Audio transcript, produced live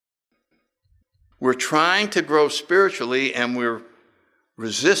We're trying to grow spiritually, and we're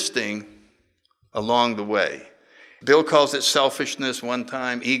resisting along the way. Bill calls it selfishness one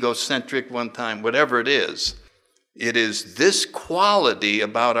time, egocentric one time, whatever it is. It is this quality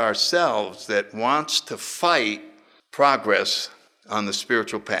about ourselves that wants to fight progress on the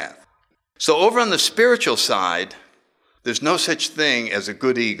spiritual path. So over on the spiritual side, there's no such thing as a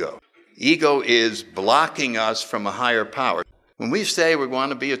good ego. Ego is blocking us from a higher power. When we say we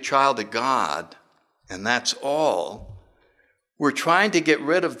want to be a child of God, and that's all, we're trying to get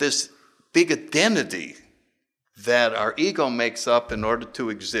rid of this big identity that our ego makes up in order to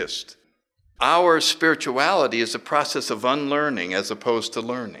exist. Our spirituality is a process of unlearning as opposed to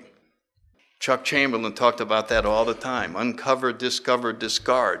learning. Chuck Chamberlain talked about that all the time. Uncover, discover,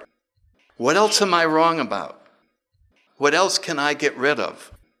 discard. What else am I wrong about? What else can I get rid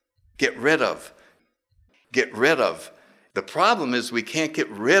of? Get rid of. Get rid of. The problem is we can't get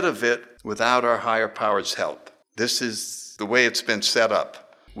rid of it without our higher power's help. This is the way it's been set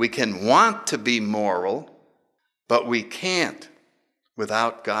up. We can want to be moral, but we can't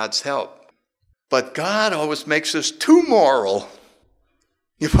without God's help. But God always makes us too moral.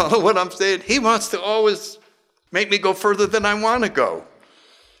 You follow what I'm saying? He wants to always make me go further than I want to go.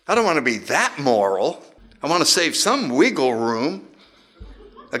 I don't want to be that moral. I want to save some wiggle room.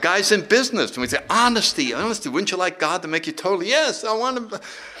 A guy's in business, and we say, honesty. Wouldn't you like God to make you totally? Yes, I want to.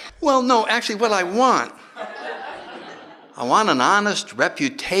 Well, no, actually what I want an honest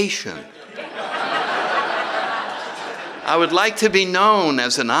reputation. I would like to be known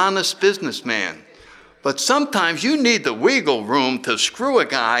as an honest businessman. But sometimes you need the wiggle room to screw a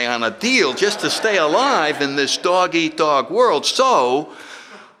guy on a deal just to stay alive in this dog-eat-dog world. So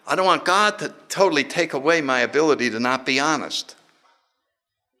I don't want God to totally take away my ability to not be honest.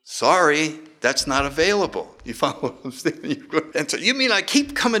 Sorry, that's not available. You follow what I'm saying? And so you mean I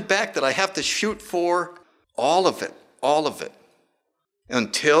keep coming back that I have to shoot for all of it,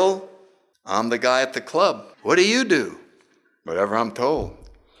 until I'm the guy at the club. What do? Whatever I'm told.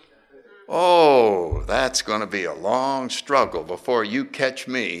 Oh, that's going to be a long struggle before you catch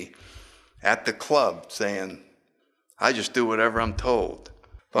me at the club saying, I just do whatever I'm told.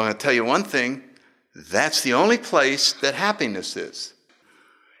 But I'm going to tell you one thing, that's the only place that happiness is.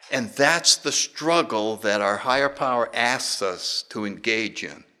 And that's the struggle that our higher power asks us to engage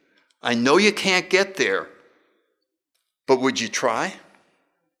in. I know you can't get there, but would you try?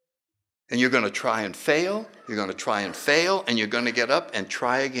 And you're going to try and fail, you're going to try and fail, and you're going to get up and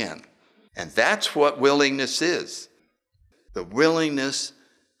try again. And that's what willingness is. The willingness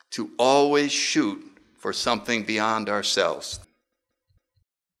to always shoot for something beyond ourselves.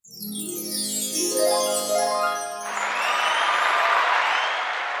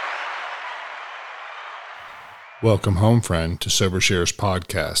 Welcome home, friend, to Sober Shares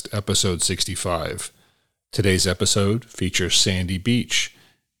Podcast, episode 65. Today's episode features Sandy Beach.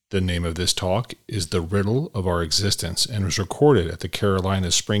 The name of this talk is The Riddle of Our Existence and was recorded at the Carolina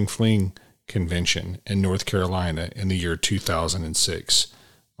Spring Fling Convention in North Carolina in the year 2006.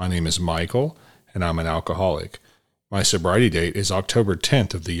 My name is Michael, and I'm an alcoholic. My sobriety date is October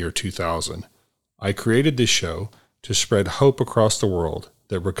 10th of the year 2000. I created this show to spread hope across the world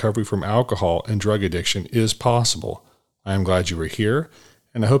that recovery from alcohol and drug addiction is possible. I am glad you were here,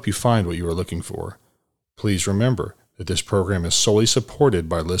 and I hope you find what you are looking for. Please remember that this program is solely supported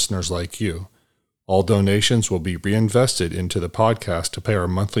by listeners like you. All donations will be reinvested into the podcast to pay our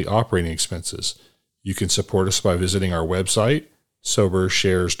monthly operating expenses. You can support us by visiting our website,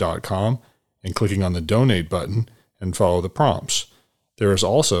 sobershares.com, and clicking on the donate button and follow the prompts. There is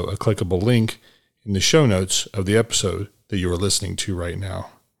also a clickable link in the show notes of the episode that you are listening to right now.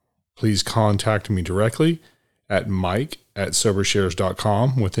 Please contact me directly at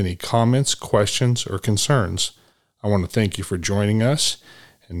mike@sobershares.com with any comments, questions, or concerns. I want to thank you for joining us.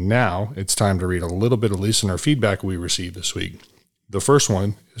 And now it's time to read a little bit of listener feedback we received this week. The first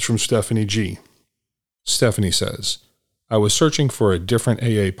one is from Stephanie G. Stephanie says, I was searching for a different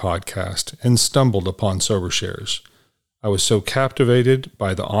AA podcast and stumbled upon Sober Shares. I was so captivated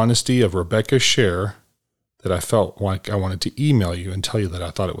by the honesty of Rebecca's share that I felt like I wanted to email you and tell you that I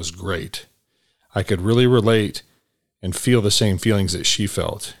thought it was great. I could really relate and feel the same feelings that she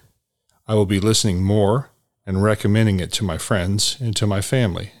felt. I will be listening more and recommending it to my friends and to my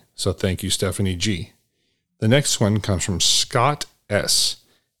family. So thank you, Stephanie G. The next one comes from Scott S.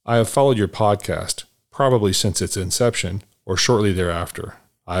 I have followed your podcast, probably since its inception or shortly thereafter.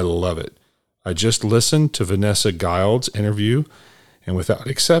 I love it. I just listened to Vanessa Gild's interview, and without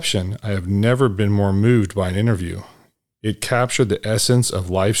exception, I have never been more moved by an interview. It captured the essence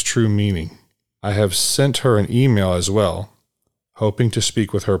of life's true meaning. I have sent her an email as well, hoping to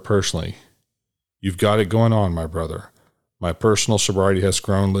speak with her personally. You've got it going on, my brother. My personal sobriety has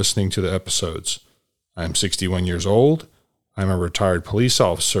grown listening to the episodes. I am 61 years old. I'm a retired police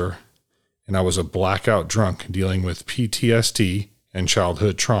officer, and I was a blackout drunk dealing with PTSD and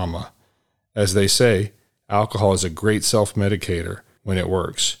childhood trauma. As they say, alcohol is a great self-medicator when it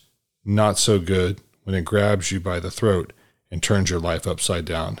works. Not so good when it grabs you by the throat and turns your life upside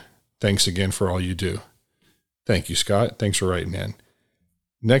down. Thanks again for all you do. Thank you, Scott. Thanks for writing in.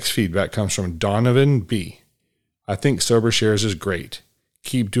 Next feedback comes from Donovan B. I think Sober Shares is great.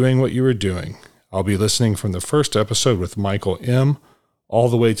 Keep doing what you were doing. I'll be listening from the first episode with Michael M. all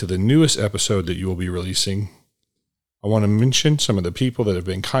the way to the newest episode that you will be releasing. I want to mention some of the people that have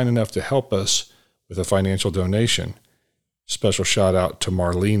been kind enough to help us with a financial donation. Special shout out to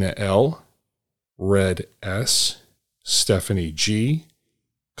Marlena L., Red S., Stephanie G.,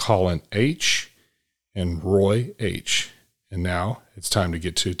 Colin H., and Roy H. And now it's time to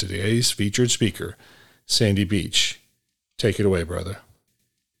get to today's featured speaker, Sandy Beach. Take it away, brother.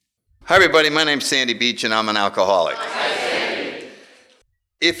 Hi, everybody. My name's Sandy Beach, and I'm an alcoholic.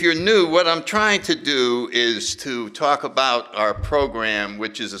 If you're new, what I'm trying to do is to talk about our program,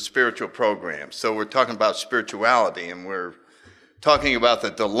 which is a spiritual program. So we're talking about spirituality, and we're talking about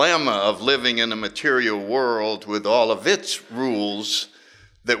the dilemma of living in a material world with all of its rules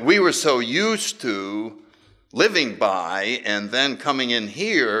that we were so used to living by, and then coming in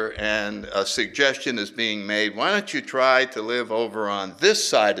here and a suggestion is being made, why don't you try to live over on this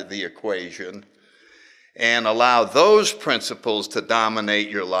side of the equation and allow those principles to dominate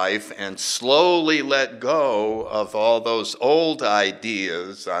your life and slowly let go of all those old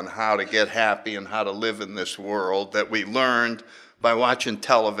ideas on how to get happy and how to live in this world that we learned by watching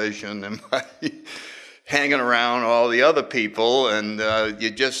television and by hanging around all the other people, and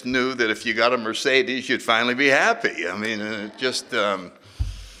you just knew that if you got a Mercedes, you'd finally be happy. I mean,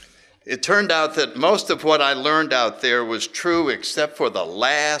 it turned out that most of what I learned out there was true except for the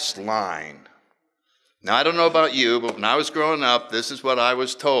last line. Now, I don't know about you, but when I was growing up, this is what I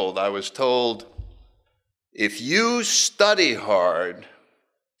was told. I was told, if you study hard,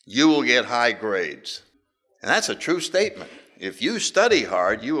 you will get high grades. And that's a true statement. If you study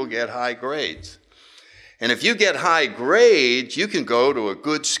hard, you will get high grades. And if you get high grades, you can go to a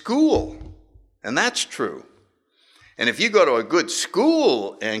good school. And that's true. And if you go to a good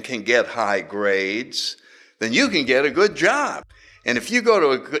school and can get high grades, then you can get a good job. And if you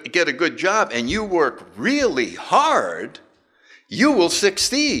go to get a good job and you work really hard, you will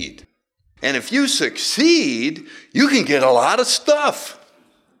succeed. And if you succeed, you can get a lot of stuff.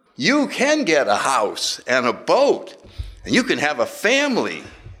 You can get a house and a boat, and you can have a family.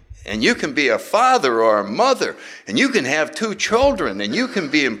 And you can be a father or a mother, and you can have 2 children, and you can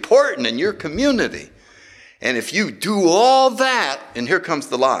be important in your community. And if you do all that, and here comes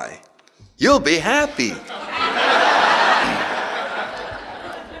the lie, you'll be happy.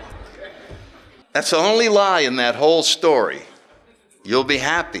 That's the only lie in that whole story. You'll be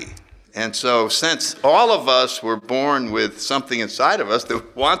happy. And so since all of us were born with something inside of us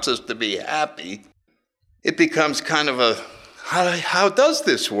that wants us to be happy, it becomes kind of a, how does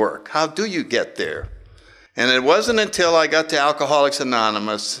this work? How do you get there? And it wasn't until I got to Alcoholics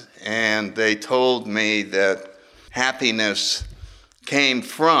Anonymous and they told me that happiness came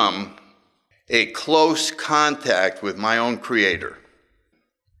from a close contact with my own Creator.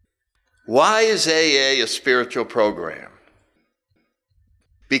 Why is AA a spiritual program?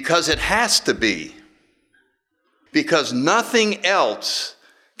 Because it has to be. Because nothing else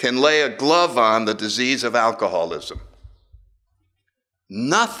can lay a glove on the disease of alcoholism.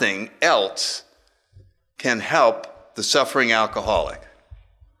 Nothing else can help the suffering alcoholic.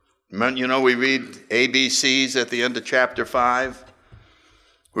 You know, we read ABCs at the end of chapter 5.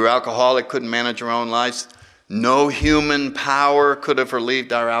 We're alcoholic, couldn't manage our own lives. No human power could have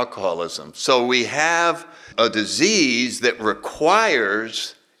relieved our alcoholism. So we have a disease that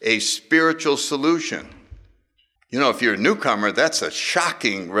requires a spiritual solution. You know, if you're a newcomer, that's a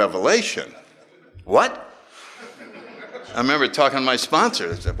shocking revelation. What? I remember talking to my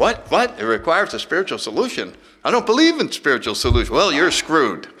sponsor. I said, what? It requires a spiritual solution. I don't believe in spiritual solution. Well, you're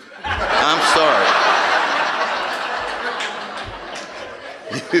screwed. I'm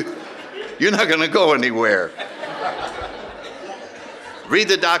sorry. You're not going to go anywhere. Read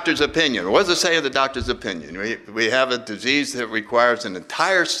the doctor's opinion. What does it say in the doctor's opinion? We have a disease that requires an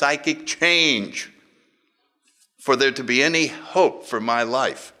entire psychic change for there to be any hope for my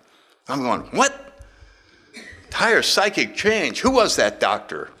life. I'm going, what? Entire psychic change? Who was that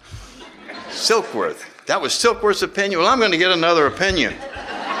doctor? Silkworth. That was Silkworth's opinion. Well, I'm going to get another opinion.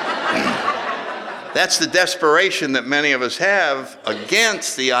 That's the desperation that many of us have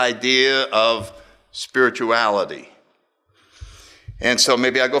against the idea of spirituality. And so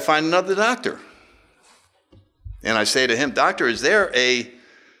maybe I go find another doctor. And I say to him, "Doctor, is there a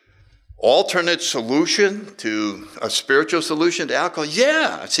alternate solution to a spiritual solution to alcohol?"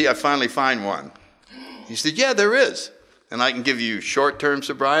 "Yeah, see, I finally find one." He said, "Yeah, there is. And I can give you short-term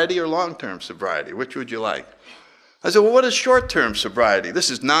sobriety or long-term sobriety. Which would you like?" I said, "Well, what is short-term sobriety?" This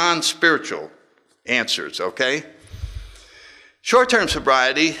is non-spiritual answers, okay? Short-term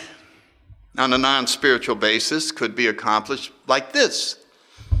sobriety on a non-spiritual basis could be accomplished like this.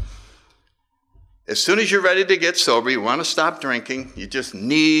 As soon as you're ready to get sober, you want to stop drinking, you just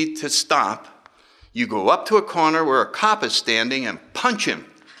need to stop. You go up to a corner where a cop is standing and punch him.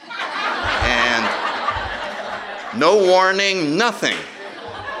 And no warning, nothing.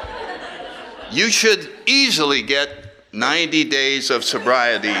 You should easily get 90 days of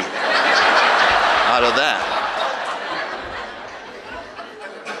sobriety out of that.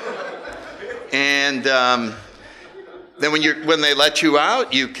 And then when they let you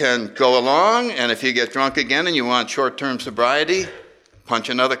out, you can go along, and if you get drunk again and you want short-term sobriety, punch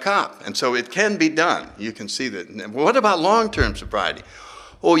another cop. And so it can be done. You can see that. What about long-term sobriety?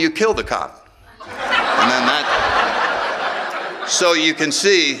 Oh, you kill the cop. And then that. So you can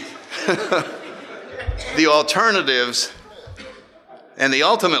see the alternatives and the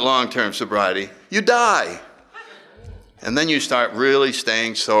ultimate long-term sobriety, you die. And then you start really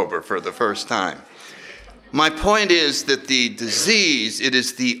staying sober for the first time. My point is that the disease, it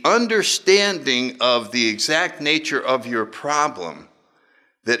is the understanding of the exact nature of your problem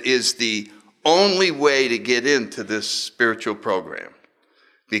that is the only way to get into this spiritual program.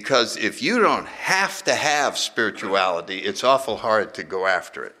 Because if you don't have to have spirituality, it's awful hard to go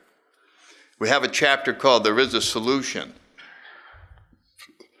after it. We have a chapter called There Is a Solution.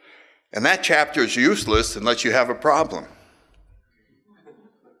 And that chapter is useless unless you have a problem.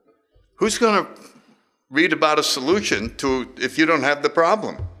 Who's going to read about a solution to if you don't have the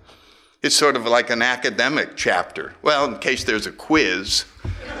problem? It's sort of like an academic chapter. Well, in case there's a quiz,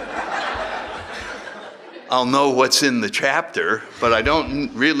 I'll know what's in the chapter, but I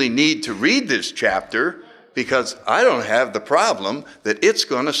don't really need to read this chapter because I don't have the problem that it's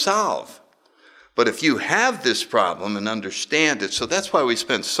going to solve. But if you have this problem and understand it, so that's why we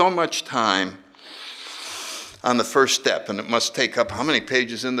spend so much time on the first step, and it must take up how many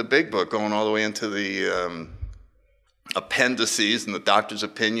pages in the big book, going all the way into the appendices and the doctor's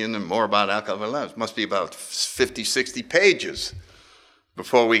opinion and more about alcohol. It must be about 50, 60 pages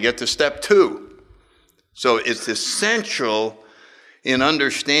before we get to step 2. So it's essential in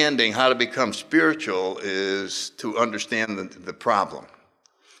understanding how to become spiritual is to understand the problem.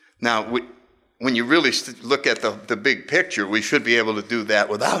 Now, when you really look at the big picture, we should be able to do that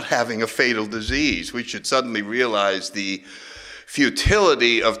without having a fatal disease. We should suddenly realize the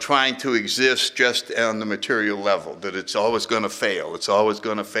futility of trying to exist just on the material level, that it's always going to fail, it's always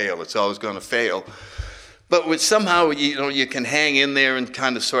going to fail, it's always going to fail. But somehow, you can hang in there and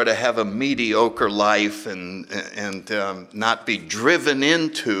kind of sort of have a mediocre life and not be driven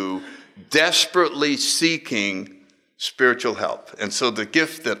into desperately seeking spiritual help. And so the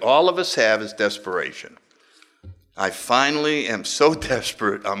gift that all of us have is desperation. I finally am so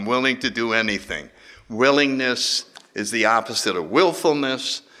desperate, I'm willing to do anything. Willingness is the opposite of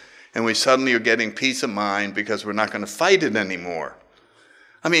willfulness, and we suddenly are getting peace of mind because we're not going to fight it anymore.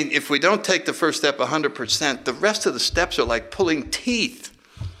 I mean, if we don't take the first step 100%, the rest of the steps are like pulling teeth.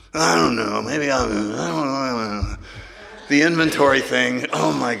 I don't know, maybe I don't know. The inventory thing,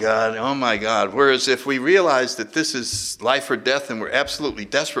 oh my God. Whereas if we realize that this is life or death and we're absolutely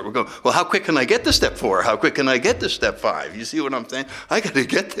desperate, we're going, well, how quick can I get to step 4? How quick can I get to step 5? You see what I'm saying? I got to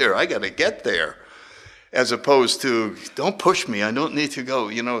get there. As opposed to, don't push me, I don't need to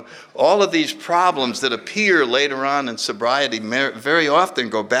go. All of these problems that appear later on in sobriety very often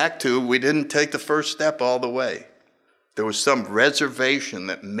go back to we didn't take the first step all the way. There was some reservation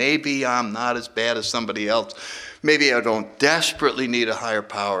that maybe I'm not as bad as somebody else. Maybe I don't desperately need a higher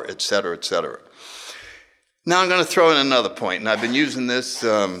power, et cetera, et cetera. Now I'm going to throw in another point, and I've been using this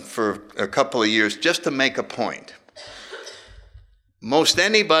for a couple of years just to make a point. Most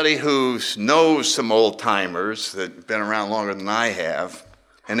anybody who knows some old-timers that have been around longer than I have,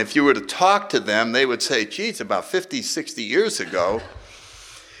 and if you were to talk to them, they would say, geez, about 50, 60 years ago,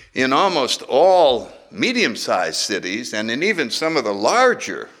 in almost all medium-sized cities, and in even some of the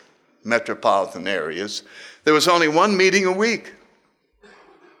larger metropolitan areas, there was only one meeting a week.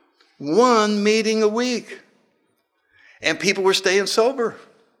 One meeting a week. And people were staying sober.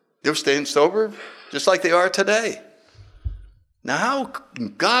 They were staying sober just like they are today. Now, how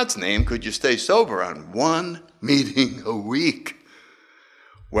in God's name could you stay sober on one meeting a week?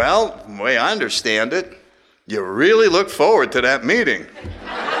 Well, the way I understand it, you really look forward to that meeting.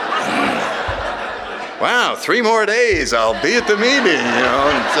 Wow, 3 more days, I'll be at the meeting,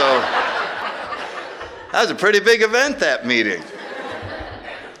 and so that was a pretty big event, that meeting.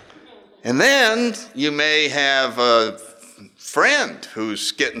 And then you may have a friend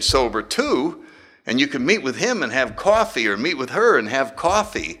who's getting sober too, and you can meet with him and have coffee, or meet with her and have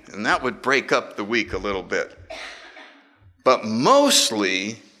coffee, and that would break up the week a little bit. But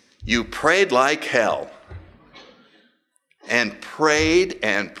mostly, you prayed like hell. And prayed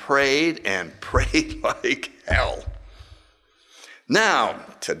and prayed and prayed like hell. Now,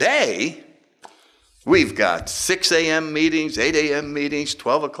 today, we've got 6 a.m. meetings, 8 a.m. meetings,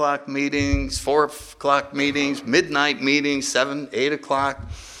 12 o'clock meetings, 4 o'clock meetings, midnight meetings, 7, 8 o'clock.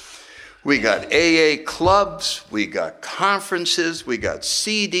 We got AA clubs, we got conferences, we got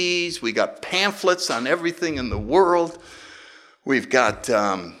CDs, we got pamphlets on everything in the world. We've got,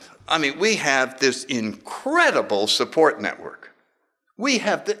 we have this incredible support network.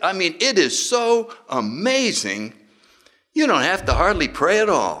 It is so amazing, you don't have to hardly pray at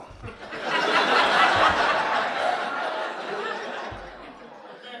all.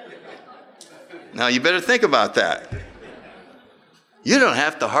 Now, you better think about that. You don't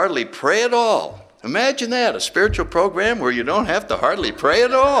have to hardly pray at all. Imagine that, a spiritual program where you don't have to hardly pray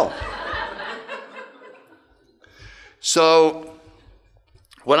at all. So,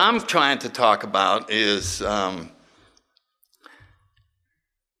 what I'm trying to talk about is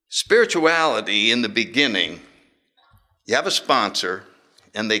spirituality in the beginning. You have a sponsor,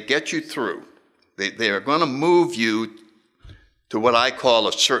 and they get you through. They are going to move you to what I call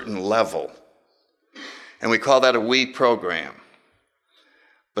a certain level. And we call that a we program.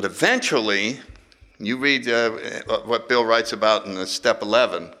 But eventually, you read what Bill writes about in the step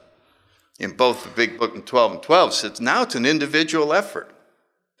 11, in both the big book and 12 and 12, says now it's an individual effort.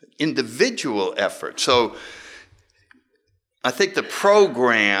 Individual effort. So I think the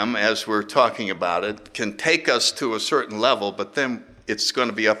program, as we're talking about it, can take us to a certain level, but then it's going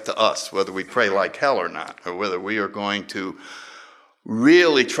to be up to us whether we pray like hell or not, or whether we are going to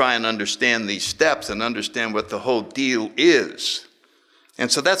really try and understand these steps and understand what the whole deal is.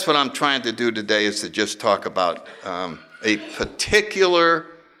 And so that's what I'm trying to do today, is to just talk about a particular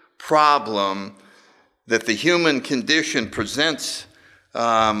problem that the human condition presents,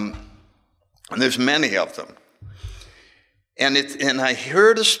 and there's many of them. And I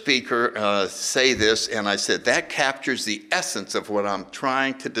heard a speaker say this, and I said, that captures the essence of what I'm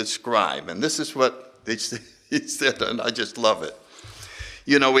trying to describe. And this is what he said, and I just love it.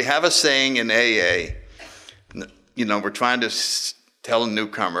 We have a saying in AA, we're trying to tell a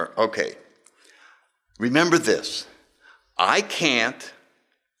newcomer, okay, remember this, I can't,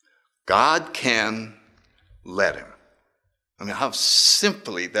 God can, let him. How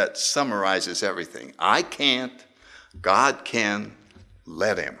simply that summarizes everything. I can't, God can,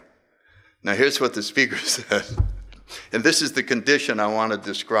 let him. Now here's what the speaker said, and this is the condition I want to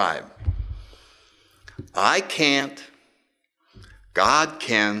describe. I can't, God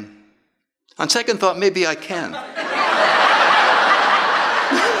can. On second thought, maybe I can.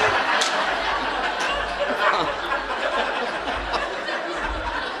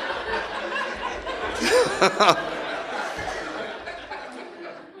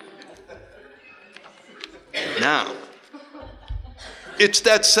 Now, it's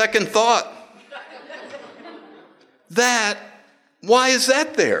that second thought. Why is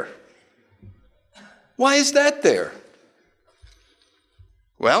that there? Why is that there?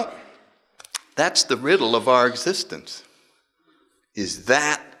 Well, that's the riddle of our existence, is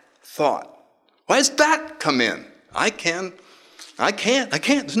that thought. Why does that come in? I can't,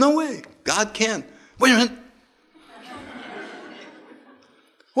 there's no way. God can. Wait a minute.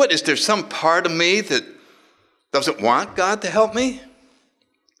 What, is there some part of me that doesn't want God to help me?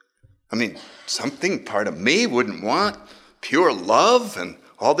 Something part of me wouldn't want pure love and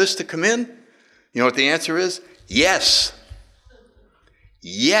all this to come in? You know what the answer is? Yes.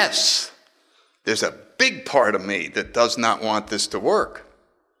 Yes. There's a big part of me that does not want this to work.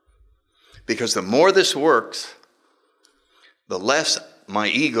 Because the more this works, the less my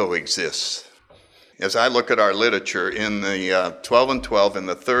ego exists. As I look at our literature in the 12 and 12, in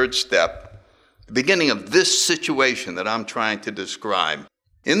the third step, the beginning of this situation that I'm trying to describe,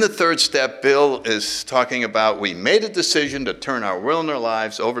 in the third step, Bill is talking about we made a decision to turn our will and our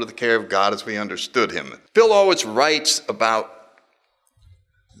lives over to the care of God as we understood him. Bill always writes about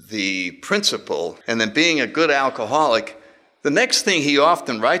the principle, and then being a good alcoholic, the next thing he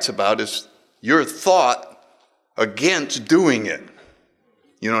often writes about is your thought against doing it.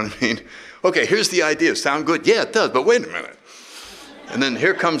 You know what I mean? Okay, here's the idea. Sound good? Yeah, it does, but wait a minute. And then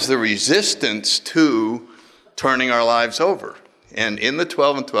here comes the resistance to turning our lives over. And in the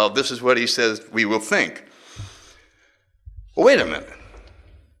 12 and 12, this is what he says we will think. Well, wait a minute.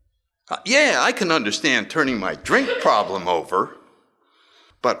 Yeah, I can understand turning my drink problem over,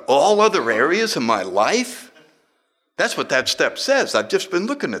 but all other areas of my life? That's what that step says. I've just been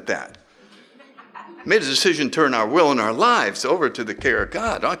looking at that. Made a decision to turn our will and our lives over to the care of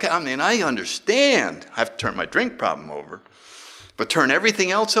God. Okay, I mean, I understand I have to turn my drink problem over, but turn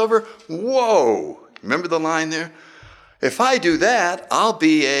everything else over? Whoa! Remember the line there? If I do that, I'll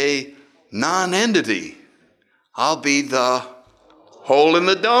be a non-entity. I'll be the hole in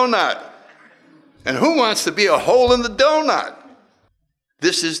the donut. And who wants to be a hole in the donut?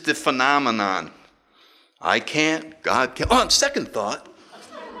 This is the phenomenon. I can't, God can't. On second thought,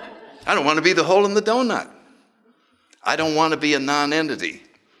 I don't want to be the hole in the donut. I don't want to be a non-entity.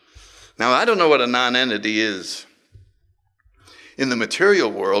 Now, I don't know what a non-entity is in the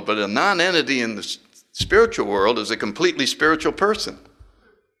material world, but a non-entity in the spiritual world is a completely spiritual person.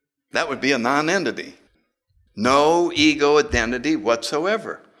 That would be a non-entity. No ego identity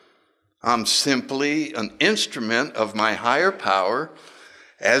whatsoever. I'm simply an instrument of my higher power,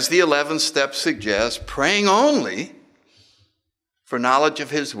 as the 11th step suggests, praying only for knowledge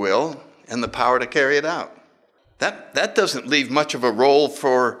of his will and the power to carry it out. That doesn't leave much of a role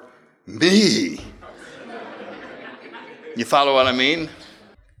for me. You follow what I mean?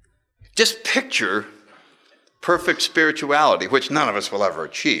 Just picture perfect spirituality, which none of us will ever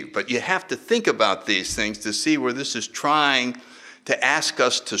achieve. But you have to think about these things to see where this is trying to ask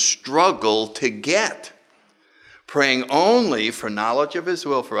us to struggle to get. Praying only for knowledge of his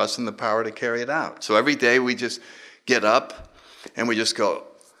will for us and the power to carry it out. So every day we just get up and we just go,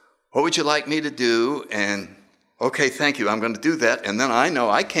 what would you like me to do? And okay, thank you, I'm going to do that. And then I know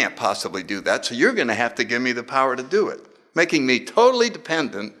I can't possibly do that, so you're going to have to give me the power to do it. Making me totally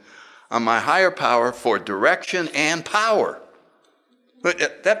dependent on my higher power for direction and power.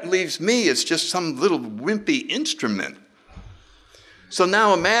 But that leaves me as just some little wimpy instrument. So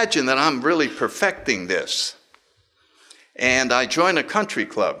now imagine that I'm really perfecting this. And I join a country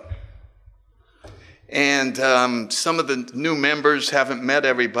club. And some of the new members haven't met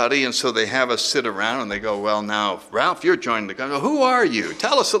everybody, and so they have us sit around and they go, well, now, Ralph, you're joining the country. Who are you?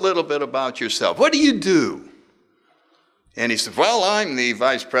 Tell us a little bit about yourself. What do you do? And he said, well, I'm the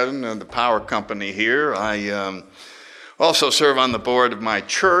vice president of the power company here. I also serve on the board of my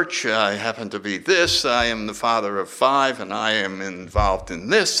church. I happen to be this. I am the father of 5, and I am involved in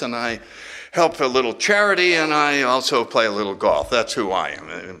this, and I help a little charity, and I also play a little golf. That's who I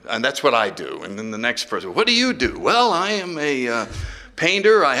am, and that's what I do. And then the next person, what do you do? Well, I am a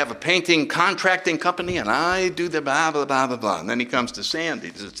painter. I have a painting contracting company, and I do the blah, blah, blah, blah, blah. And then he comes to Sandy.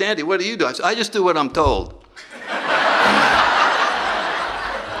 He says, Sandy, what do you do? I said, I just do what I'm told.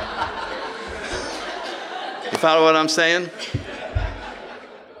 You follow what I'm saying?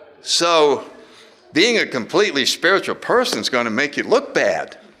 So, being a completely spiritual person is going to make you look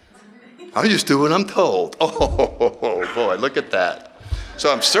bad. I just do what I'm told. Oh, boy, look at that.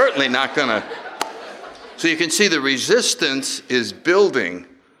 So I'm certainly not going to. So you can see the resistance is building.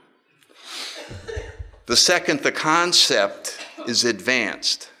 The second the concept is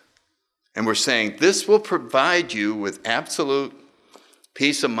advanced. And we're saying this will provide you with absolute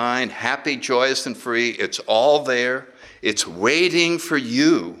peace of mind, happy, joyous, and free. It's all there. It's waiting for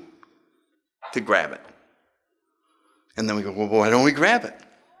you to grab it. And then we go, well, why don't we grab it?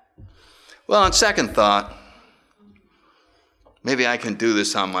 Well, on second thought, maybe I can do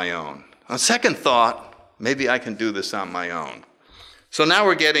this on my own. On second thought, maybe I can do this on my own. So now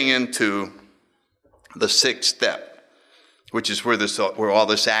we're getting into the 6th step, which is where all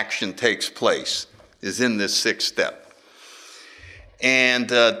this action takes place, is in this 6th step. And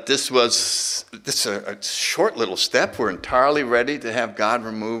this is a short little step. We're entirely ready to have God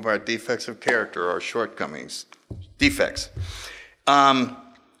remove our defects of character, our shortcomings, defects.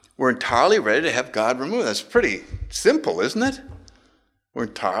 We're entirely ready to have God remove. That's pretty simple, isn't it? We're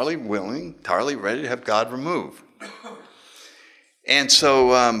entirely willing, entirely ready to have God remove. And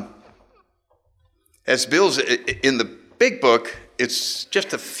so, as Bill's in the big book, it's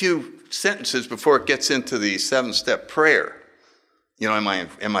just a few sentences before it gets into the 7-step prayer. You know,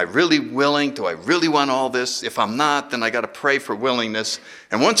 am I really willing? Do I really want all this? If I'm not, then I got to pray for willingness.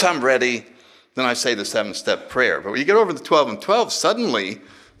 And once I'm ready, then I say the 7-step prayer. But when you get over the 12 and 12, suddenly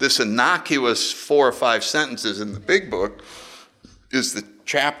this innocuous 4 or 5 sentences in the big book is the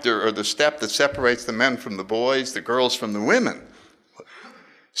chapter or the step that separates the men from the boys, the girls from the women.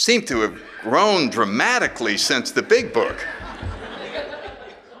 Seem to have grown dramatically since the big book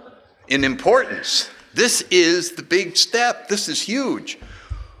in importance. This is the big step. This is huge.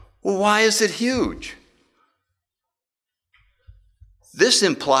 Well, why is it huge? This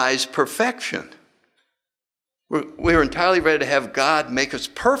implies perfection. We're entirely ready to have God make us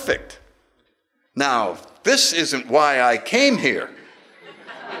perfect. Now, this isn't why I came here.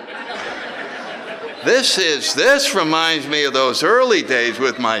 This reminds me of those early days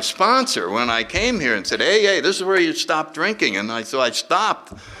with my sponsor when I came here and said, hey, this is where you stop drinking. And so I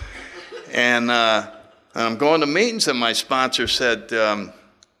stopped. And I'm going to meetings, and my sponsor said,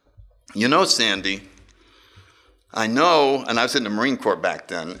 Sandy, I know, and I was in the Marine Corps back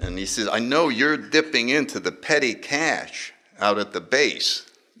then, and he says, I know you're dipping into the petty cash out at the base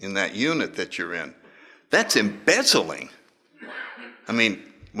in that unit that you're in. That's embezzling. I mean,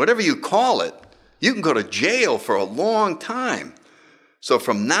 whatever you call it, you can go to jail for a long time. So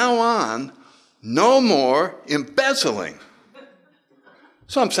from now on, no more embezzling.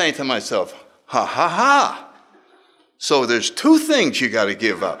 So I'm saying to myself, ha, ha, ha. So there's two things you got to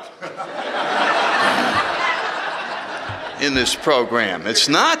give up in this program. It's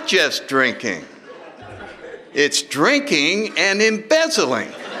not just drinking. It's drinking and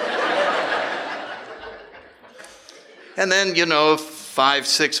embezzling. And then,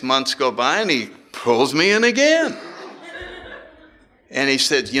 5-6 months go by, and he pulls me in again. And he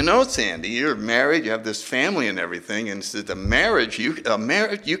said, Sandy, you're married, you have this family and everything. And he said, a marriage,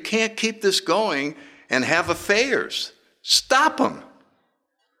 you can't keep this going and have affairs. Stop them.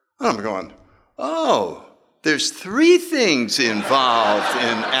 And I'm going, there's 3 things involved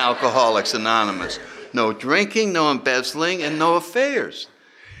in Alcoholics Anonymous. No drinking, no embezzling, and no affairs.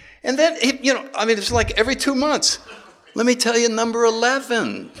 And then, it's like every 2 months. Let me tell you number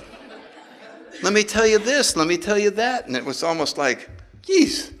 11. Let me tell you this, let me tell you that. And it was almost like,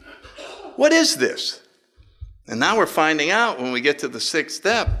 geez, what is this? And now we're finding out when we get to the 6th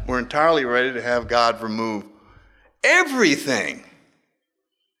step, we're entirely ready to have God remove everything.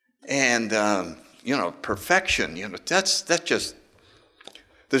 And, perfection, that's just,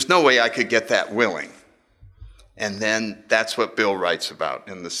 there's no way I could get that willing. And then that's what Bill writes about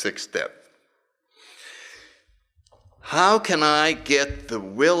in the 6th step. How can I get the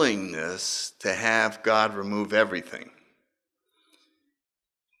willingness to have God remove everything?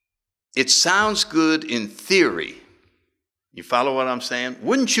 It sounds good in theory. You follow what I'm saying?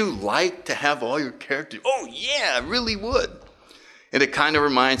 Wouldn't you like to have all your characters? Oh, yeah, I really would. And it kind of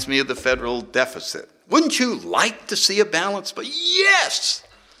reminds me of the federal deficit. Wouldn't you like to see a balance? But yes!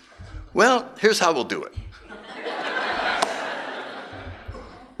 Well, here's how we'll do it.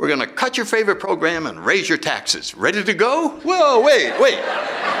 We're going to cut your favorite program and raise your taxes. Ready to go? Whoa, wait.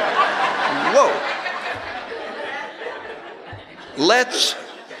 Whoa. Let's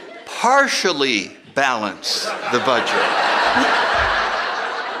partially balance the budget.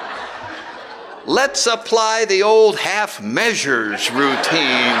 Let's apply the old half measures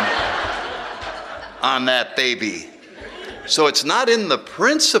routine on that baby. So it's not in the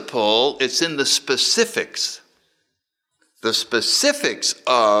principle, it's in the specifics. The specifics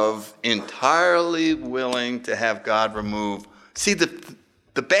of entirely willing to have God remove. See,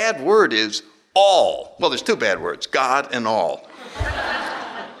 the bad word is all. Well, there's 2 bad words, God and all.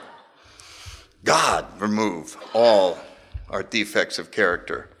 God remove all our defects of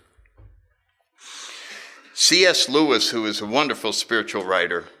character. C.S. Lewis, who is a wonderful spiritual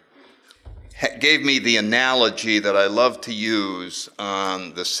writer, gave me the analogy that I love to use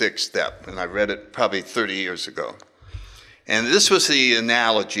on the 6th step, and I read it probably 30 years ago. And this was the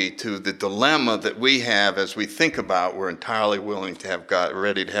analogy to the dilemma that we have as we think about we're entirely willing to have God,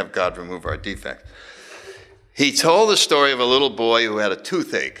 ready to have God remove our defects. He told the story of a little boy who had a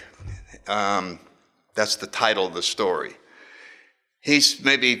toothache. That's the title of the story. He's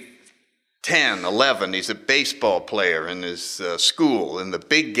maybe 10, 11. He's a baseball player in his school, and the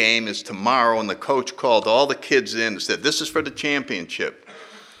big game is tomorrow, and the coach called all the kids in and said, this is for the championship.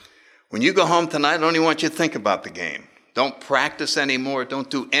 When you go home tonight, I don't even want you to think about the game. Don't practice anymore. Don't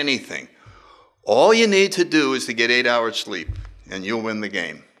do anything. All you need to do is to get 8 hours sleep, and you'll win the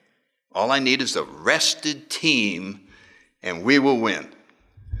game. All I need is a rested team, and we will win.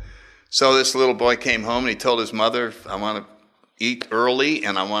 So this little boy came home, and he told his mother, I want to eat early,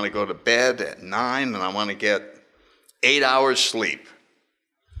 and I want to go to bed at 9, and I want to get 8 hours sleep.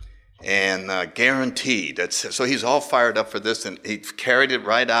 And guaranteed. So he's all fired up for this, and he carried it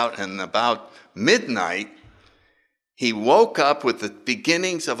right out, and about midnight, he woke up with the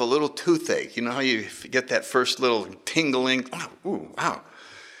beginnings of a little toothache. You know how you get that first little tingling? Oh, ooh, wow.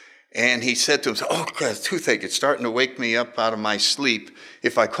 And he said to himself, oh, God, toothache, it's starting to wake me up out of my sleep.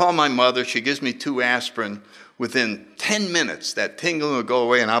 If I call my mother, she gives me 2 aspirin. Within 10 minutes, that tingling will go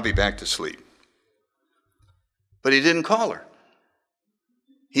away, and I'll be back to sleep. But he didn't call her.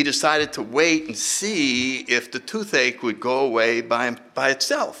 He decided to wait and see if the toothache would go away by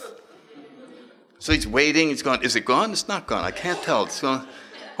itself. So he's waiting. He's going, is it gone? It's not gone. I can't tell. It's going,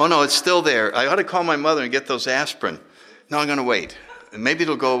 oh, no, it's still there. I ought to call my mother and get those aspirin. No, I'm going to wait. And maybe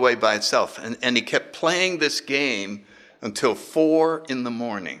it'll go away by itself. And he kept playing this game until 4 in the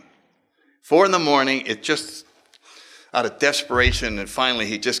morning. 4 in the morning, it just, out of desperation, and finally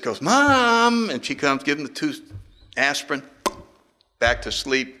he just goes, Mom! And she comes, give him the aspirin, back to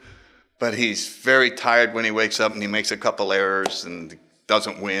sleep. But he's very tired when he wakes up, and he makes a couple errors and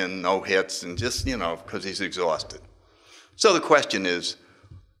doesn't win, no hits, and just, because he's exhausted. So the question is,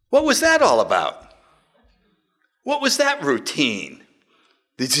 what was that all about? What was that routine?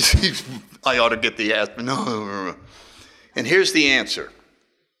 I ought to get the aspirin. No. And here's the answer.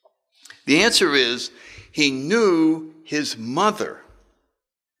 The answer is he knew his mother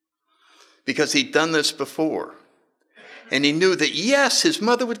because he'd done this before. And he knew that, yes, his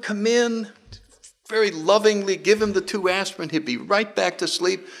mother would come in, very lovingly give him the 2 aspirin. He'd be right back to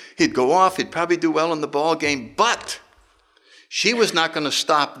sleep. He'd go off. He'd probably do well in the ball game. But she was not going to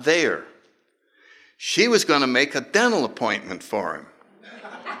stop there. She was going to make a dental appointment for him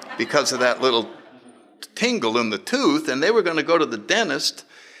because of that little tingle in the tooth. And they were going to go to the dentist,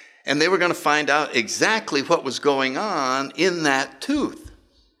 and they were going to find out exactly what was going on in that tooth.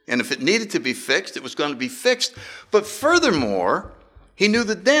 And if it needed to be fixed, it was going to be fixed. But furthermore, he knew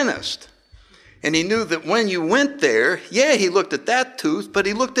the dentist. And he knew that when you went there, yeah, he looked at that tooth, but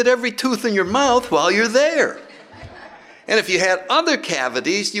he looked at every tooth in your mouth while you're there. And if you had other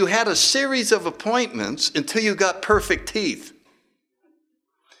cavities, you had a series of appointments until you got perfect teeth.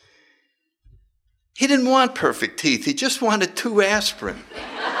 He didn't want perfect teeth. He just wanted 2 aspirin.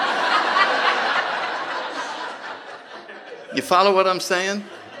 You follow what I'm saying?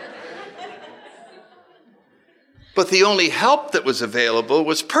 But the only help that was available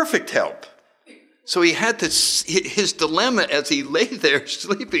was perfect help. So he had to, his dilemma as he lay there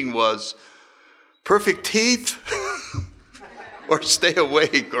sleeping was, perfect teeth or stay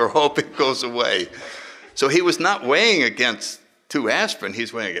awake or hope it goes away. So he was not weighing against 2 aspirin.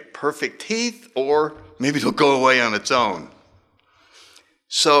 He's weighing against perfect teeth or maybe it'll go away on its own.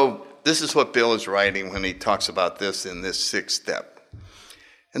 So this is what Bill is writing when he talks about this in this 6th step.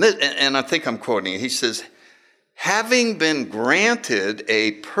 And I think I'm quoting it. He says, having been granted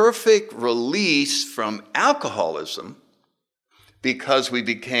a perfect release from alcoholism because we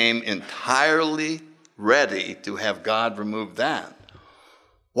became entirely ready to have God remove that,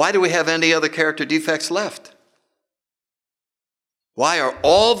 why do we have any other character defects left? Why are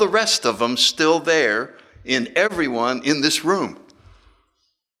all the rest of them still there in everyone in this room?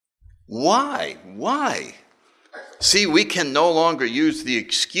 Why? Why? See, we can no longer use the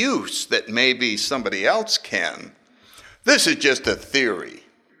excuse that maybe somebody else can. This is just a theory.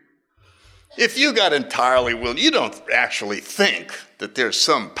 If you got entirely willing, you don't actually think that there's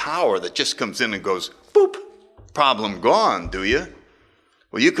some power that just comes in and goes, boop, problem gone, do you?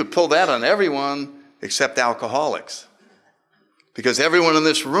 Well, you could pull that on everyone except alcoholics. Because everyone in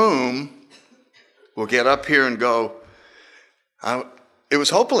this room will get up here and go, it was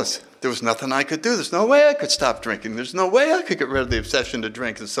hopeless. There was nothing I could do. There's no way I could stop drinking. There's no way I could get rid of the obsession to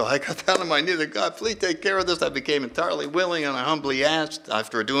drink. And so I got down on my knees and God, please take care of this. I became entirely willing and I humbly asked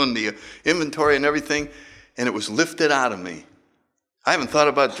after doing the inventory and everything, and it was lifted out of me. I haven't thought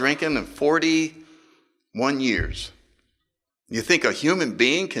about drinking in 41 years. You think a human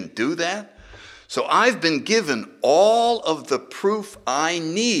being can do that? So I've been given all of the proof I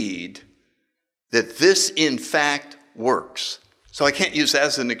need that this in fact works. So I can't use that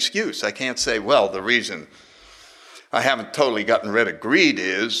as an excuse. I can't say, well, the reason I haven't totally gotten rid of greed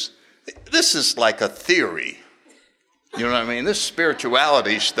is, this is like a theory. You know what I mean? This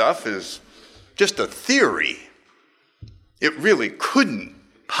spirituality stuff is just a theory. It really couldn't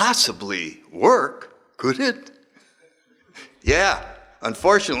possibly work, could it? Yeah,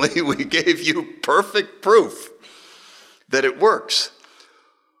 unfortunately, we gave you perfect proof that it works.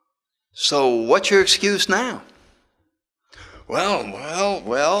 So what's your excuse now?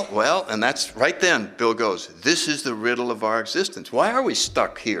 Well, and that's right then, Bill goes, this is the riddle of our existence. Why are we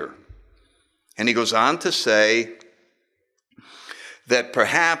stuck here? And he goes on to say that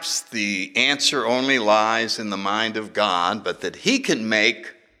perhaps the answer only lies in the mind of God, but that he can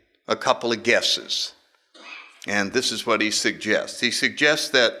make a couple of guesses. And this is what he suggests. He suggests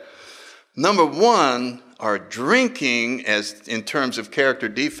that, number one, our drinking, as in terms of character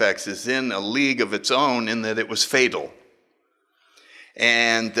defects, is in a league of its own in that it was fatal.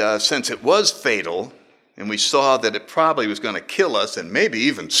 And since it was fatal, and we saw that it probably was going to kill us, and maybe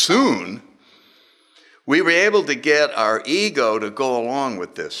even soon, we were able to get our ego to go along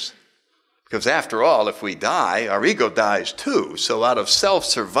with this. Because after all, if we die, our ego dies too. So out of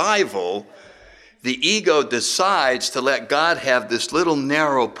self-survival, the ego decides to let God have this little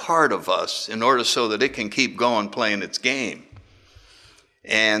narrow part of us in order so that it can keep going playing its game.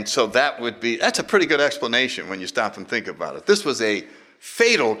 And so that's a pretty good explanation when you stop and think about it. This was a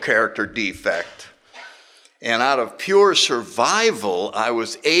fatal character defect. And out of pure survival, I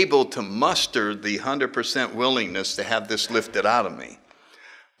was able to muster the 100% willingness to have this lifted out of me.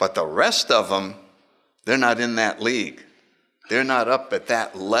 But the rest of them, they're not in that league. They're not up at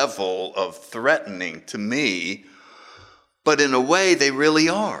that level of threatening to me. But in a way, they really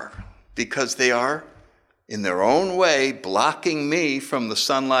are. Because they are, in their own way, blocking me from the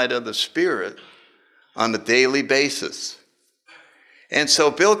sunlight of the Spirit on a daily basis. And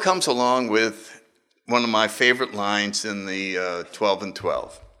so Bill comes along with one of my favorite lines in the 12 and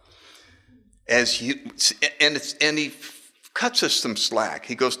 12. And he cuts us some slack.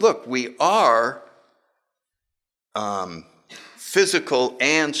 He goes, look, we are physical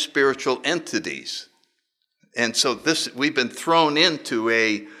and spiritual entities. And so we've been thrown into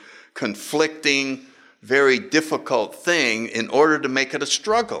a conflicting, very difficult thing in order to make it a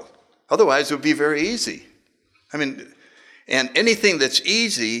struggle. Otherwise, it would be very easy. And anything that's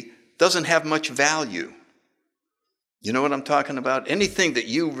easy doesn't have much value. You know what I'm talking about? Anything that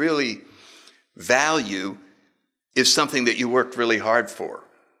you really value is something that you worked really hard for.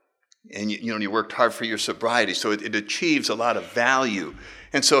 And you worked hard for your sobriety, so it achieves a lot of value.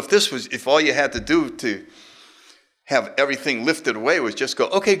 And so if all you had to do to have everything lifted away was just go,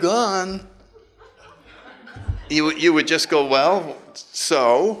 okay, gone, you would just go, well,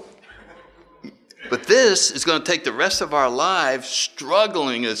 so. But this is going to take the rest of our lives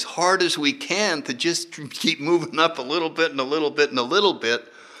struggling as hard as we can to just keep moving up a little bit and a little bit and a little bit.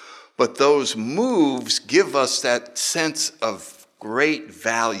 But those moves give us that sense of great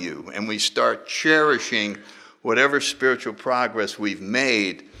value, and we start cherishing whatever spiritual progress we've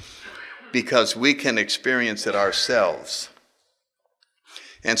made because we can experience it ourselves.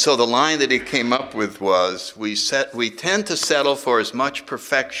 And so the line that he came up with was, we tend to settle for as much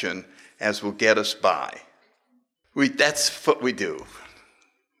perfection as will get us by. That's what we do.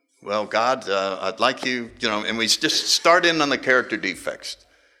 Well, God, I'd like you, and we just start in on the character defects.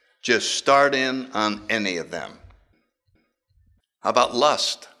 Just start in on any of them. How about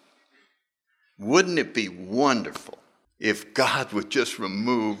lust? Wouldn't it be wonderful if God would just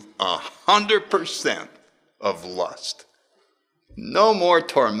remove 100% of lust? No more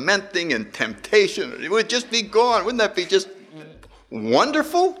tormenting and temptation. It would just be gone. Wouldn't that be just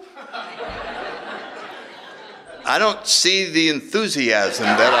wonderful? I don't see the enthusiasm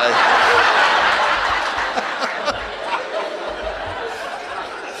that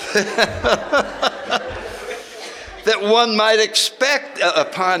that one might expect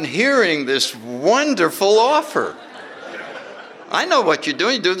upon hearing this wonderful offer. I know what you're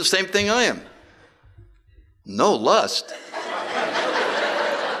doing. You're doing the same thing I am. No lust.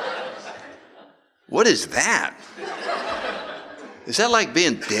 What is that? Is that like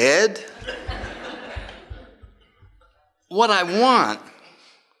being dead? What I want,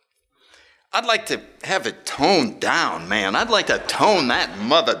 I'd like to have it toned down, man. I'd like to tone that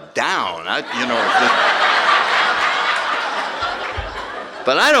mother down.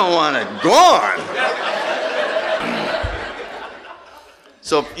 But I don't want it gone.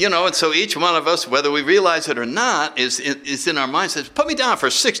 So, and so each one of us, whether we realize it or not, is in our mind, says, put me down for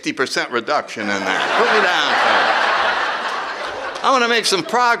 60% reduction in there. Put me down for it. I want to make some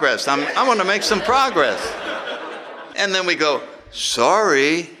progress. I want to make some progress. And then we go,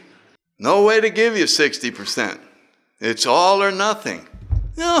 sorry, no way to give you 60%. It's all or nothing.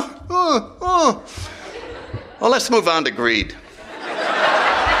 Well, let's move on to greed.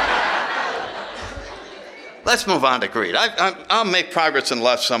 Let's move on to greed. I'll make progress in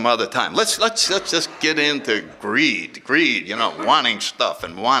lust some other time. Let's just get into greed. Greed, wanting stuff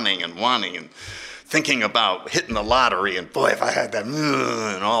and wanting and thinking about hitting the lottery and boy, if I had that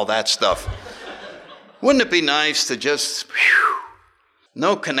and all that stuff. Wouldn't it be nice to just,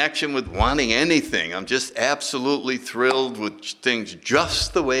 no connection with wanting anything. I'm just absolutely thrilled with things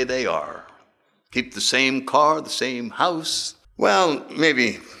just the way they are. Keep the same car, the same house. Well,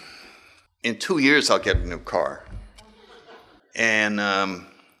 maybe in 2 years I'll get a new car. And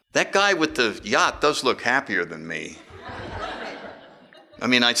that guy with the yacht does look happier than me.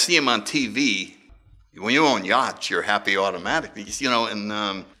 I see him on TV. When you own yachts, you're happy automatically,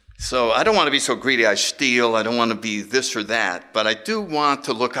 So I don't want to be so greedy I steal. I don't want to be this or that. But I do want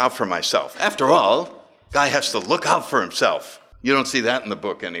to look out for myself. After all, guy has to look out for himself. You don't see that in the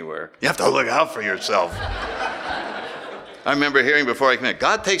book anywhere. You have to look out for yourself. I remember hearing before I came in,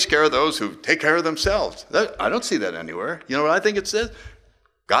 God takes care of those who take care of themselves. I don't see that anywhere. You know what I think it says?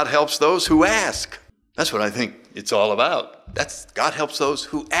 God helps those who ask. That's what I think it's all about. God helps those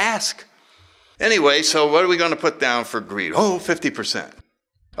who ask. Anyway, so what are we going to put down for greed? 50%.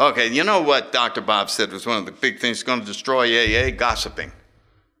 Okay, you know what Dr. Bob said was one of the big things going to destroy AA? Gossiping.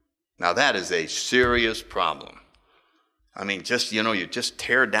 Now that is a serious problem. I mean, you just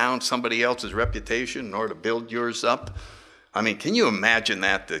tear down somebody else's reputation in order to build yours up. I mean, can you imagine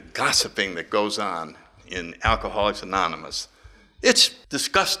that, the gossiping that goes on in Alcoholics Anonymous? It's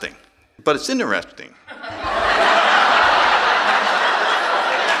disgusting, but it's interesting.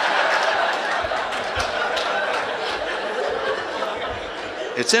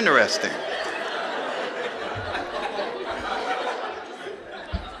 It's interesting.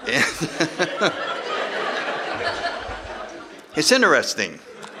 It's interesting.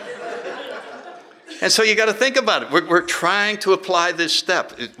 And so you got to think about it. We're trying to apply this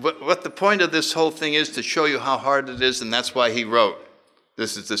step. What the point of this whole thing is to show you how hard it is, and that's why he wrote,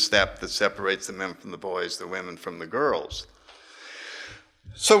 this is the step that separates the men from the boys, the women from the girls.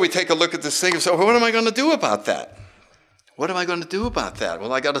 So we take a look at this thing and say, well, what am I going to do about that? What am I going to do about that?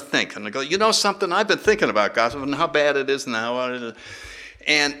 Well, I got to think. And I go, you know something? I've been thinking about gossip and how bad it is and how hard it is.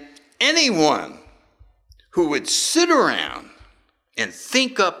 And anyone who would sit around and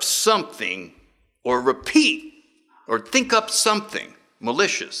think up something or repeat or think up something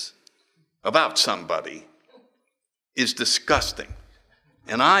malicious about somebody is disgusting.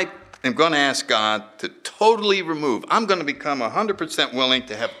 And I am going to ask God to totally remove. I'm going to become 100% willing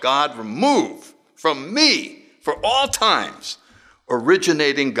to have God remove from me for all times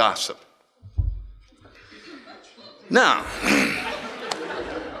originating gossip. Now,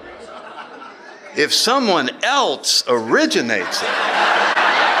 if someone else originates it,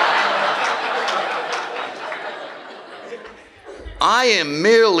 I am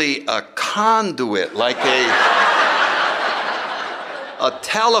merely a conduit, like a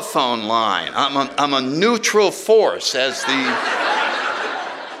telephone line. I'm a neutral force as the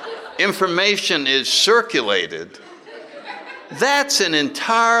information is circulated. That's an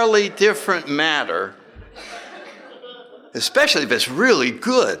entirely different matter, especially if it's really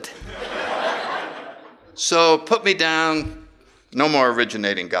good. So put me down, no more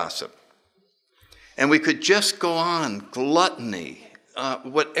originating gossip. And we could just go on, gluttony,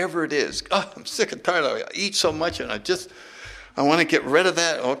 whatever it is. Oh, I'm sick and tired of it. I eat so much and I want to get rid of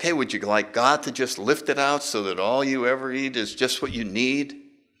that. Okay, would you like God to just lift it out so that all you ever eat is just what you need?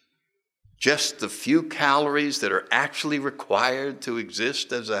 Just the few calories that are actually required to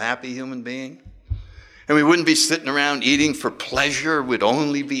exist as a happy human being? And we wouldn't be sitting around eating for pleasure. We'd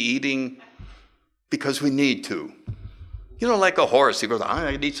only be eating because we need to. You know, like a horse, he goes,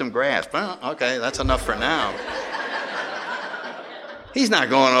 I need some grass. Well, okay, that's enough for now. He's not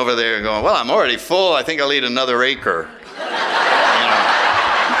going over there and going, well, I'm already full. I think I'll eat another acre. You know.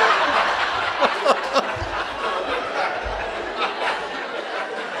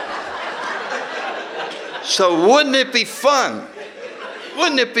 So wouldn't it be fun?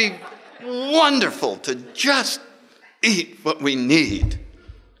 Wouldn't it be wonderful to just eat what we need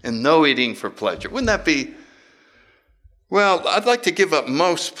and no eating for pleasure? Wouldn't that be? Well, I'd like to give up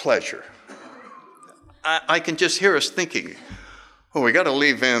most pleasure. I can just hear us thinking, oh, we got to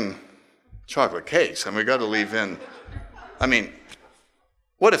leave in chocolate cakes, and we got to leave in,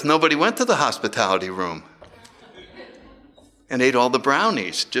 what if nobody went to the hospitality room and ate all the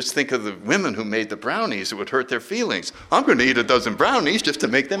brownies? Just think of the women who made the brownies. It would hurt their feelings. I'm going to eat a dozen brownies just to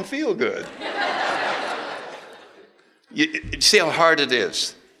make them feel good. You see how hard it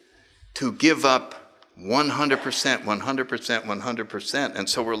is to give up 100%, 100%, 100%. And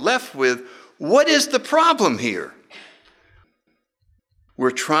so we're left with, what is the problem here?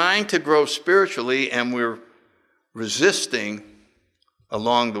 We're trying to grow spiritually and we're resisting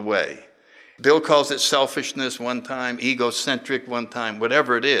along the way. Bill calls it selfishness one time, egocentric one time,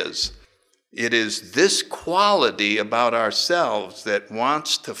 whatever it is. It is this quality about ourselves that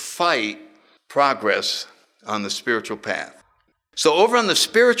wants to fight progress on the spiritual path. So over on the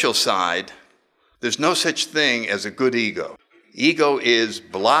spiritual side, there's no such thing as a good ego. Ego is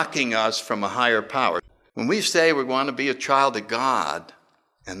blocking us from a higher power. When we say we want to be a child of God,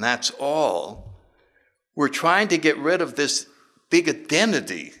 and that's all, we're trying to get rid of this big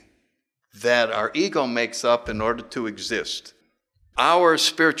identity that our ego makes up in order to exist. Our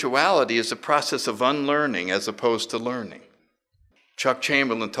spirituality is a process of unlearning as opposed to learning. Chuck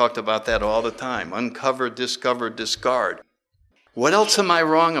Chamberlain talked about that all the time. Uncover, discover, discard. What else am I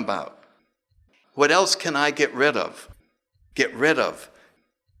wrong about? What else can I get rid of? Get rid of.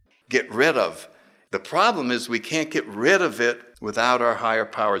 Get rid of. The problem is we can't get rid of it without our higher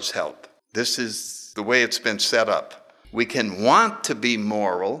power's help. This is the way it's been set up. We can want to be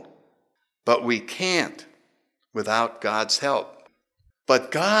moral, but we can't without God's help.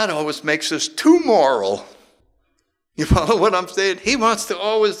 But God always makes us too moral. You follow what I'm saying? He wants to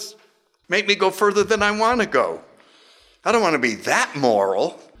always make me go further than I want to go. I don't want to be that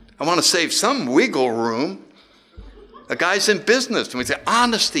moral. I want to save some wiggle room. A guy's in business, and we say,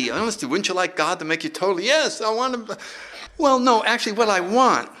 honesty, wouldn't you like God to make you totally? Yes, I want to. Well, no, actually what I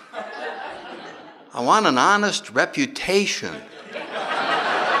want an honest reputation.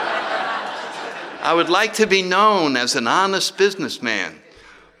 I would like to be known as an honest businessman.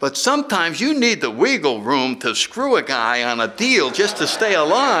 But sometimes you need the wiggle room to screw a guy on a deal just to stay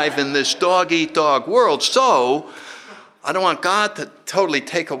alive in this dog-eat-dog world. So I don't want God to totally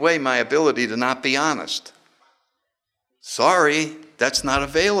take away my ability to not be honest. Sorry, that's not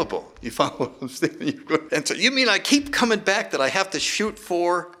available. You follow what I'm saying? And so you mean I keep coming back that I have to shoot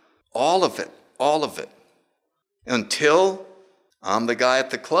for all of it, until I'm the guy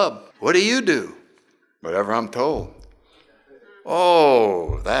at the club. What do? Whatever I'm told.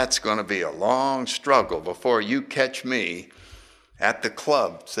 Oh, that's going to be a long struggle before you catch me at the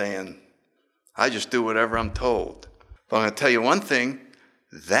club saying, I just do whatever I'm told. But I'm going to tell you one thing,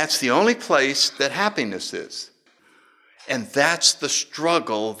 that's the only place that happiness is. And that's the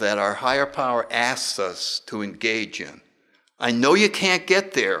struggle that our higher power asks us to engage in. I know you can't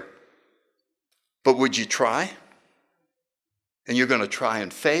get there, but would you try? And you're going to try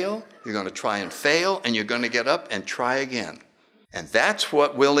and fail, you're going to try and fail, and you're going to get up and try again. And that's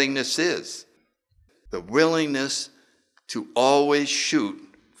what willingness is. The willingness to always shoot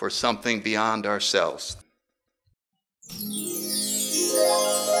for something beyond ourselves.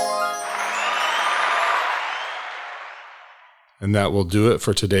 And that will do it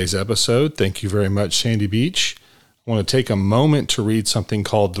for today's episode. Thank you very much, Sandy Beach. I want to take a moment to read something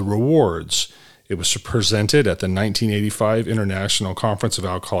called The Rewards. It was presented at the 1985 International Conference of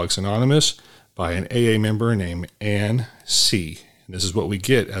Alcoholics Anonymous by an AA member named Ann C. And this is what we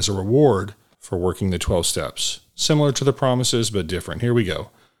get as a reward for working the 12 steps. Similar to the promises, but different. Here we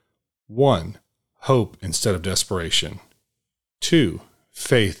go. 1, hope instead of desperation. 2,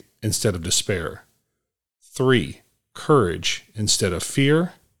 faith instead of despair. 3, courage instead of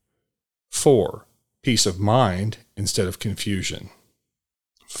fear. 4, peace of mind instead of confusion.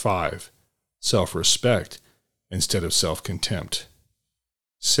 5, self-respect instead of self-contempt.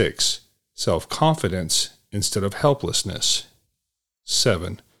 6, self-confidence instead of helplessness.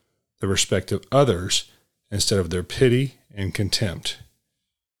 7, the respect of others instead of their pity and contempt.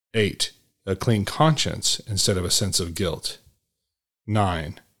 8, a clean conscience instead of a sense of guilt.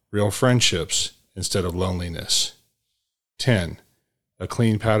 9, real friendships instead of loneliness. 10, a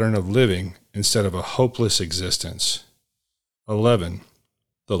clean pattern of living instead of a hopeless existence. 11,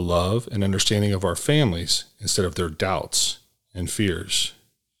 the love and understanding of our families instead of their doubts and fears.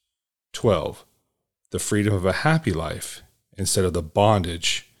 12, the freedom of a happy life instead of the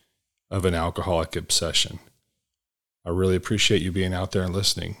bondage of an alcoholic obsession. I really appreciate you being out there and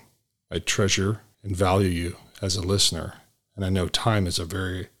listening. I treasure and value you as a listener, and I know time is a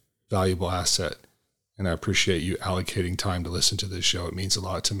very valuable asset, and I appreciate you allocating time to listen to this show. It means a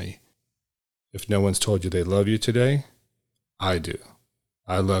lot to me. If no one's told you they love you today, I do.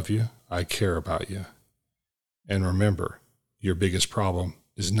 I love you. I care about you. And remember, your biggest problem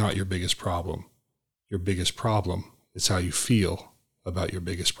is not your biggest problem. Your biggest problem is how you feel about your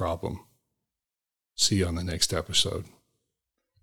biggest problem. See you on the next episode.